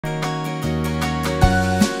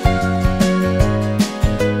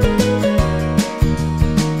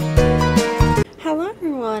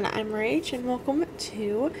I'm Rach and welcome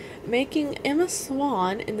to making Emma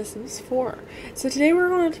Swan in The Sims 4. So today we're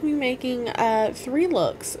going to be making 3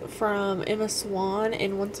 looks from Emma Swan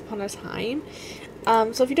in Once Upon a Time.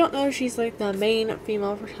 So if you don't know, she's like the main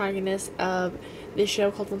female protagonist of this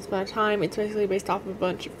show called Once Upon a Time. It's basically based off of a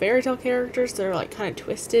bunch of fairy tale characters that are like kind of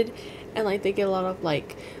twisted and like they get a lot of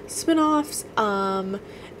like spin-offs. And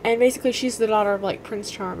basically she's the daughter of like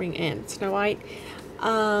Prince Charming and Snow White.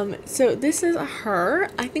 So this is her.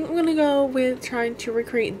 I think I'm gonna go with trying to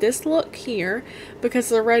recreate this look here because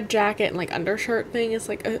the red jacket and like undershirt thing is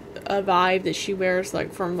like a vibe that she wears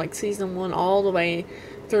like from like season 1 all the way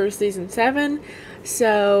through season 7.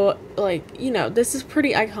 So like, you know, this is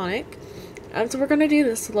pretty iconic. So we're gonna do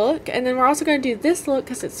this look, and then we're also gonna do this look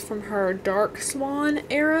because it's from her Dark Swan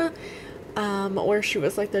era, where she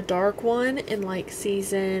was like the dark one in like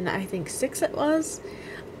season, I think 6 it was.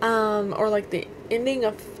 Or like the ending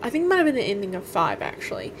of, I think it might have been the ending of 5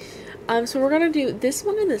 actually. So we're gonna do this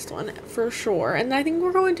one and this one for sure, and I think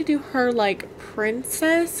we're going to do her like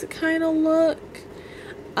princess kind of look.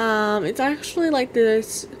 It's actually like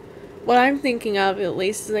this, what I'm thinking of at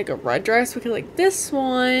least is like a red dress, because like this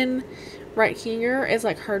one right here is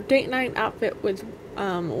like her date night outfit with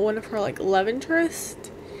one of her like love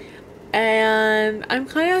interest, and I'm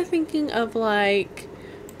kind of thinking of like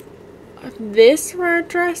this red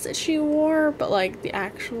dress that she wore, but like the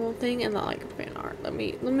actual thing and not like fan art. Let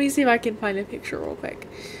me see if I can find a picture real quick.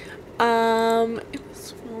 It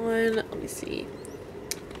was one, let me see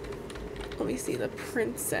the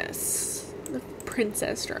princess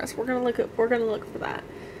dress. We're gonna look for that.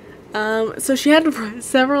 So she had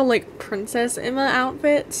several like Princess Emma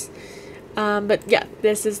outfits, but yeah,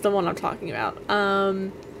 this is the one I'm talking about.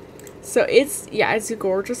 So it's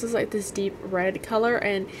gorgeous. It's like this deep red color,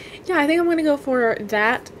 and yeah, I think I'm gonna go for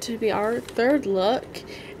that to be our third look.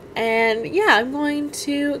 And yeah, I'm going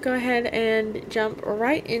to go ahead and jump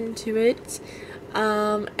right into it.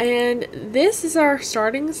 And this is our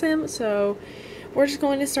starting sim, so we're just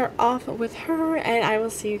going to start off with her, and I will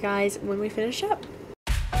see you guys when we finish up.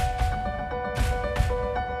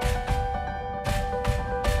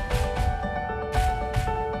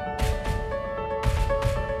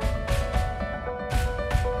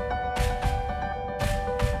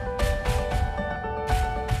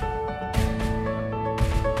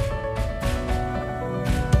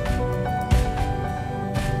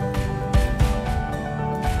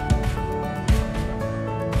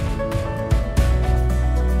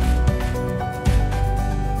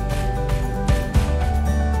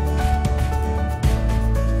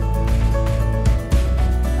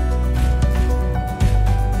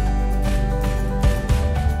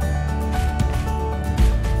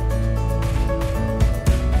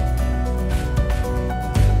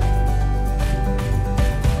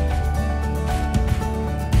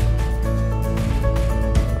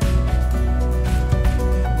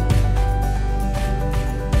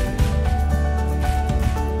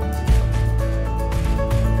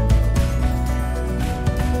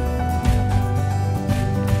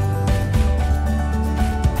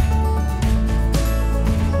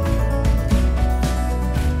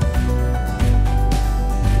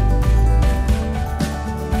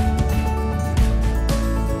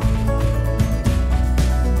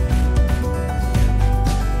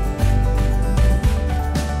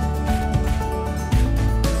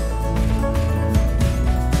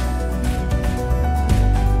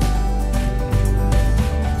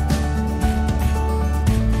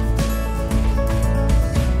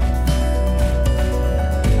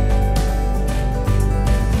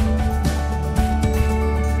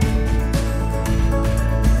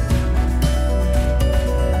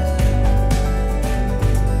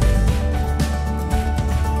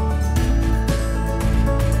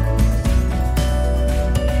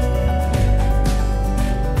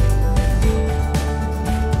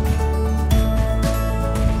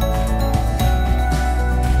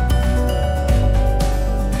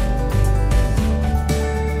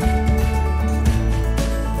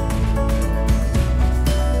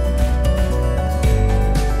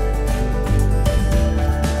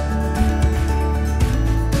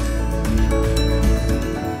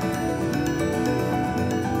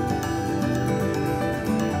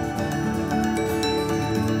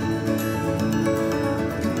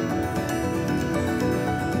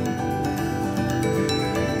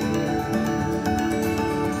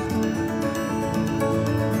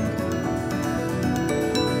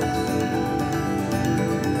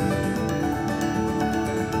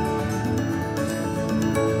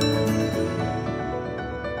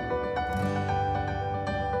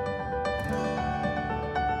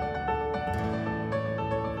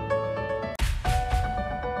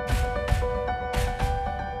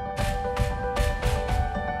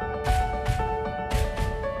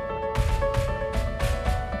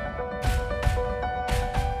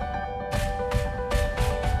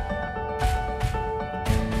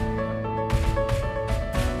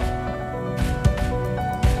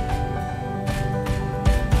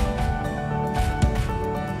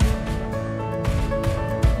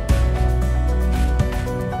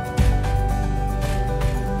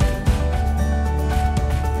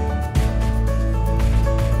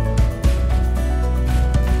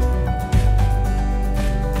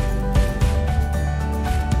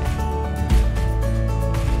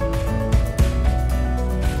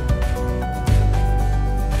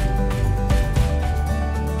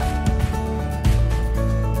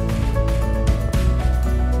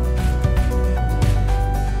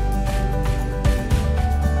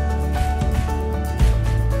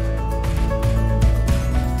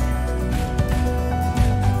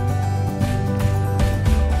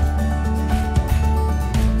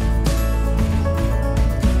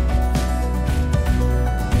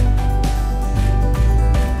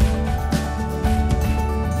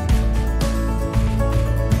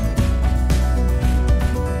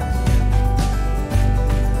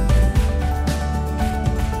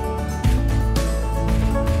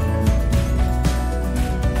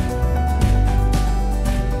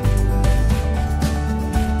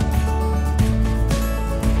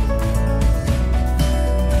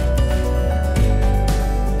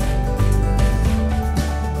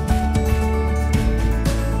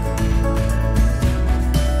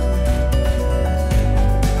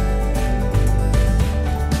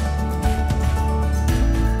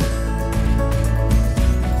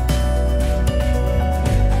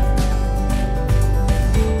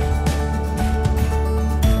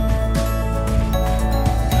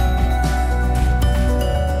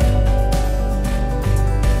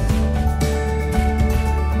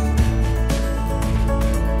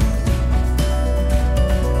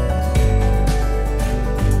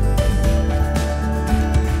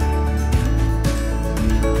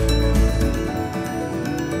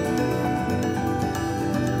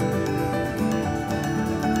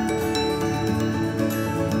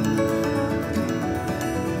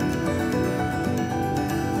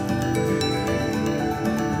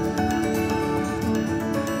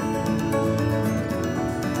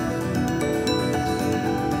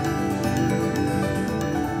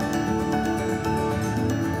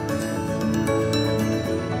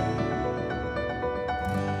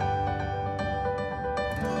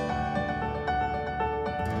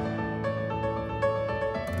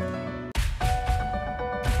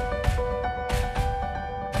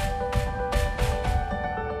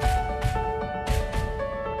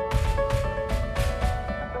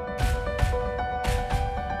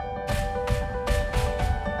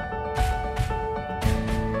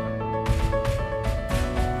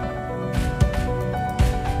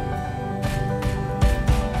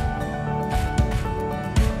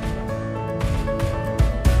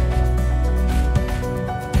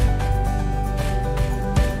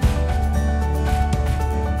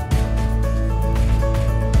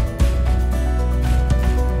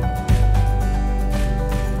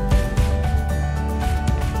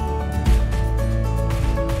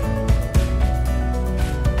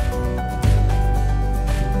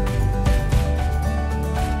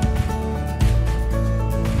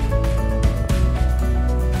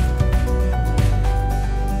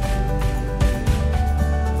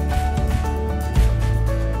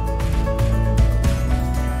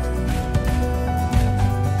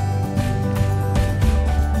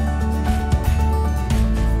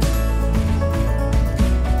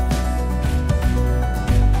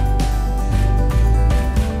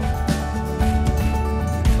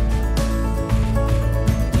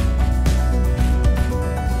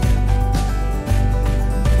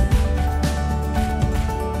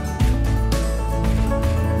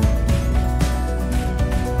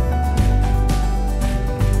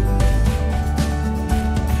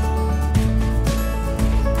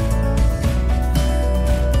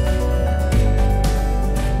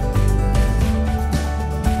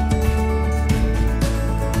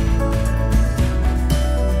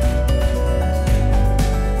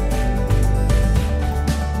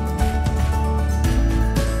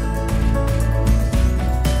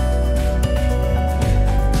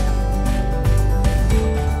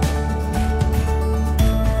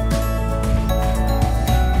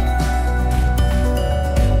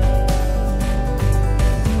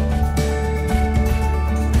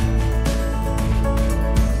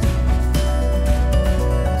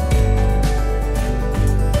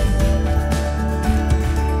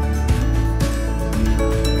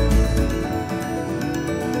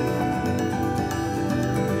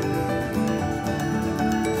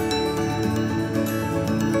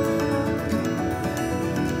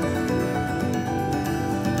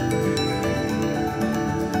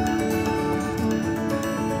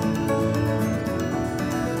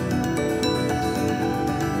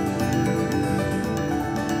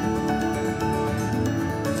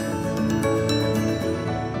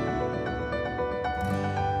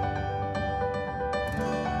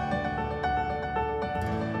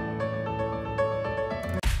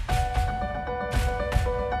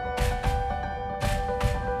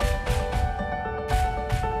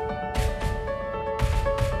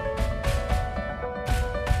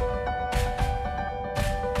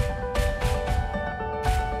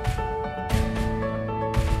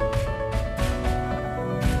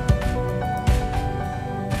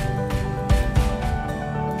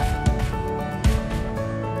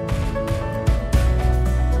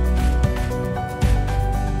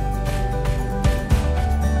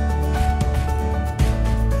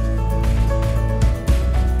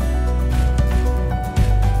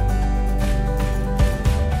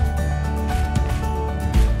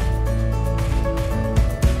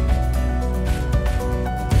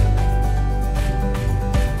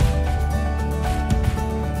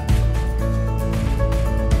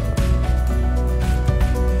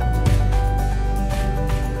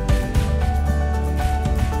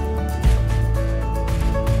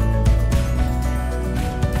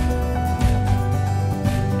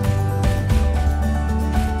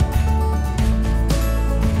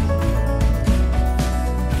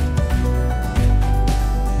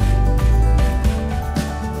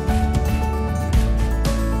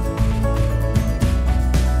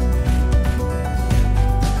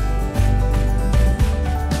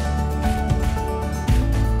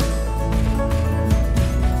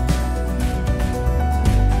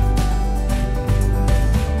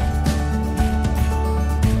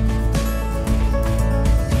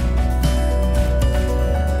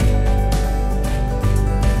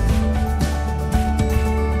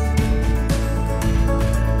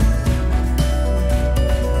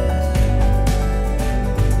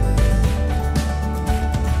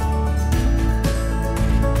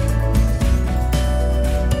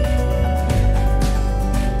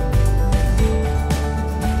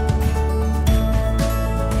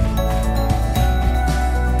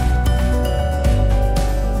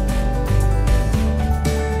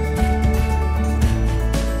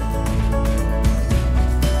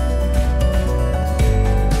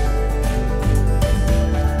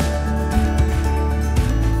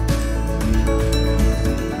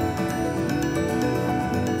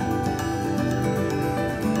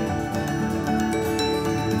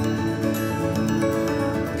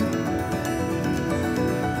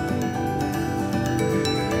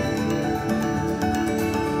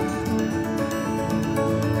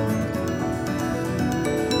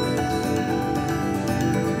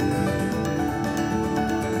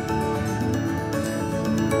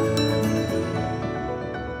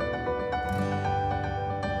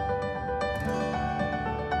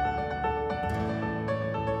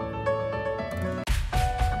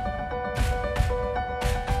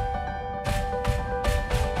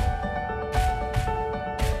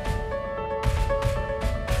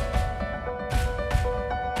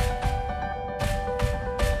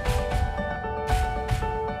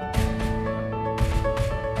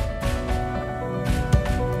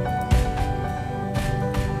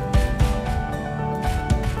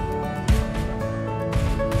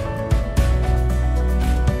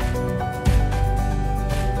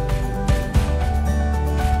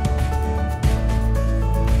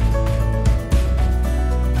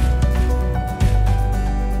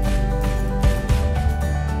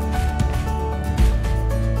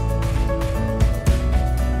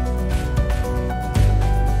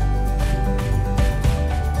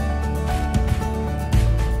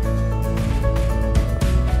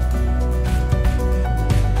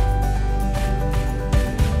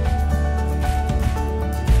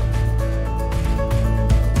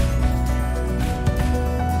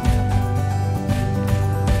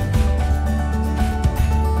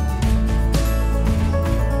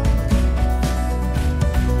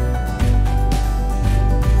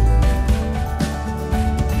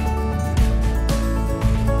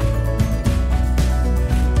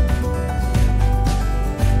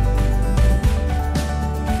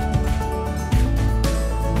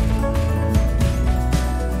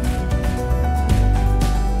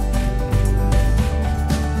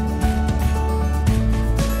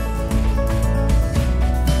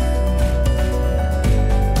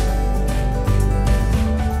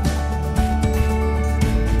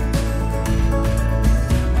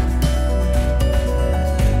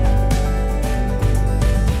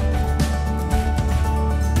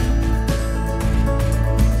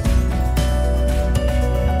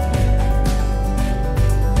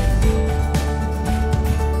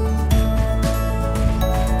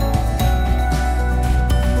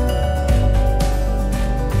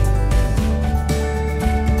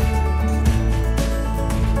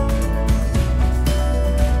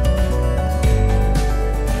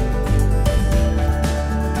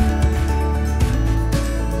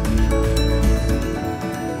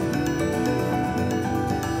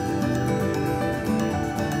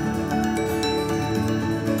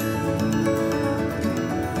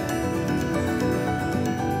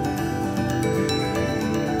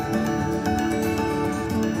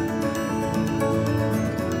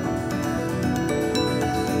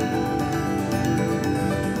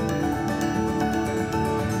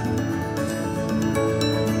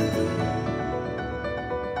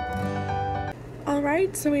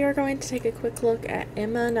 Alright, so we are going to take a quick look at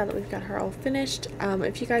Emma now that we've got her all finished.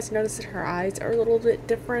 If you guys notice that her eyes are a little bit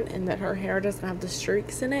different and that her hair doesn't have the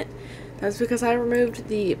streaks in it, that's because I removed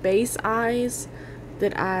the base eyes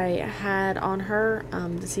that I had on her,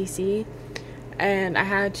 the CC, and I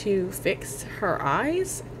had to fix her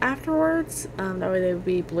eyes afterwards. That way they would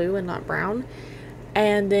be blue and not brown.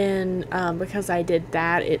 And then because I did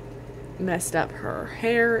that, it messed up her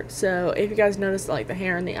hair. So if you guys notice like the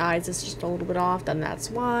hair and the eyes is just a little bit off, then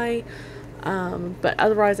that's why. But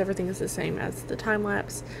otherwise everything is the same as the time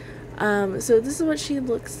lapse. So this is what she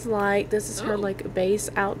looks like. This is her like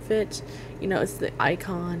base outfit. You know, it's the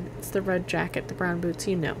icon, it's the red jacket, the brown boots.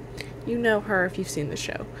 You know her if you've seen the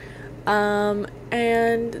show.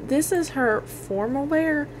 And this is her formal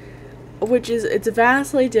wear, which is, it's a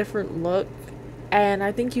vastly different look. And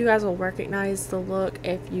I think you guys will recognize the look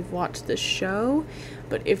if you've watched the show.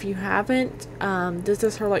 But if you haven't, this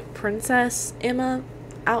is her like Princess Emma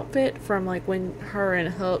outfit from like when her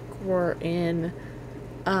and Hook were in,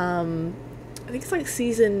 I think it's like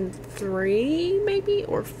season 3 maybe,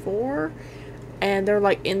 or 4. And they're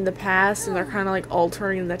like in the past and they're kind of like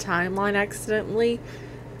altering the timeline accidentally.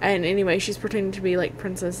 And anyway, she's pretending to be like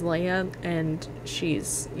Princess Leia, and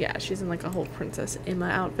she's in like a whole Princess Emma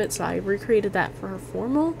outfit, so I recreated that for her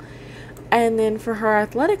formal. And then for her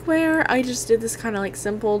athletic wear, I just did this kind of like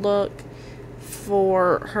simple look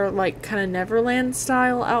for her like kind of Neverland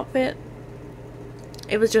style outfit.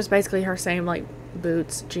 It was just basically her same like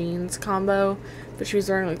boots, jeans combo, but she was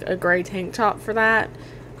wearing like a gray tank top for that.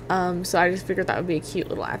 So I just figured that would be a cute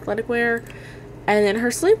little athletic wear. And then her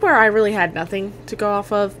sleepwear, I really had nothing to go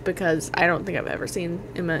off of because I don't think I've ever seen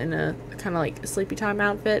Emma in a kind of like sleepy time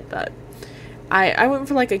outfit, but I went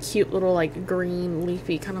for like a cute little like green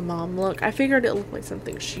leafy kind of mom look. I figured it looked like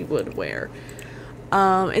something she would wear.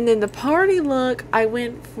 And then the party look, I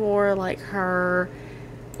went for like her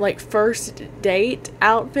like first date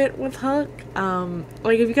outfit with Hook.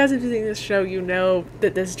 Like if you guys have seen this show, you know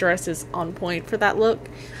that this dress is on point for that look.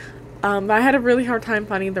 But I had a really hard time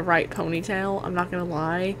finding the right ponytail, I'm not gonna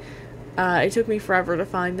lie. It took me forever to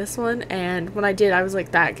find this one, and when I did, I was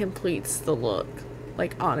like, that completes the look.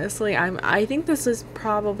 Like, honestly, I think this is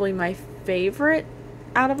probably my favorite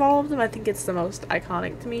out of all of them. I think it's the most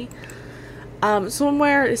iconic to me.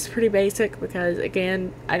 Swimwear is pretty basic because,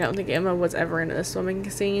 again, I don't think Emma was ever in a swimming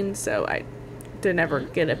scene, so I didn't ever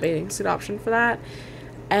get a bathing suit option for that.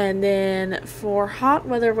 And then for hot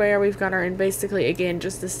weather wear, we've got her in basically, again,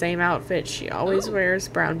 just the same outfit she always wears,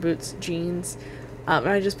 brown boots, jeans. And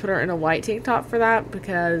I just put her in a white tank top for that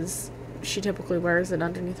because she typically wears it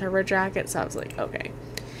underneath her red jacket, so I was like, okay.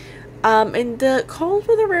 And the cold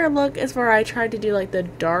weather wear look is where I tried to do like the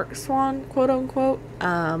Dark Swan, quote unquote.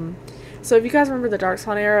 So if you guys remember the Dark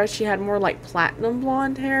Swan era, she had more like platinum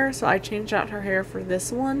blonde hair, so I changed out her hair for this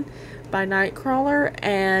one by Nightcrawler,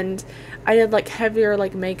 and I did like heavier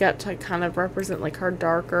like makeup to kind of represent like her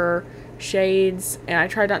darker shades, and I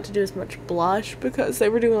tried not to do as much blush because they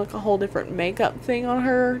were doing like a whole different makeup thing on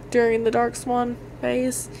her during the Dark Swan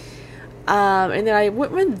phase. And then I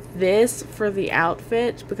went with this for the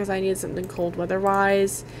outfit because I needed something cold weather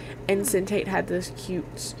wise, and Syntate had this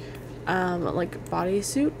cute like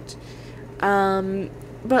bodysuit.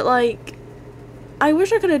 But like I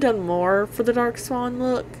wish I could have done more for the Dark Swan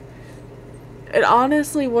look. It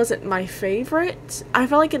honestly wasn't my favorite. I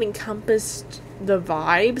felt like it encompassed the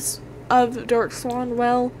vibes of Dark Swan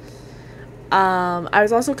well. I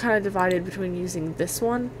was also kind of divided between using this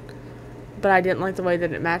one, but I didn't like the way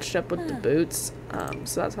that it matched up with the boots,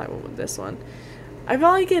 so that's why I went with this one. I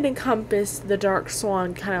felt like it encompassed the Dark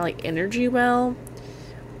Swan kind of like energy well,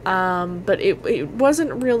 but it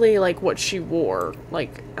wasn't really like what she wore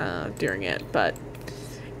like during it, but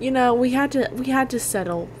you know, we had to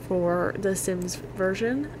settle for the Sims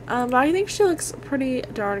version. But I think she looks pretty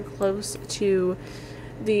darn close to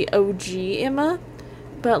the OG Emma.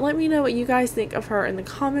 But let me know what you guys think of her in the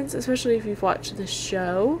comments, especially if you've watched the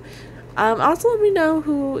show. Also let me know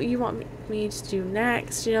who you want me to do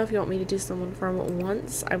next. You know, if you want me to do someone from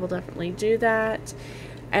Once, I will definitely do that.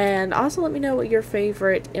 And also let me know what your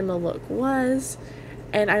favorite Emma look was.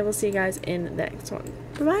 And I will see you guys in the next one.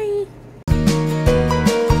 Bye-bye!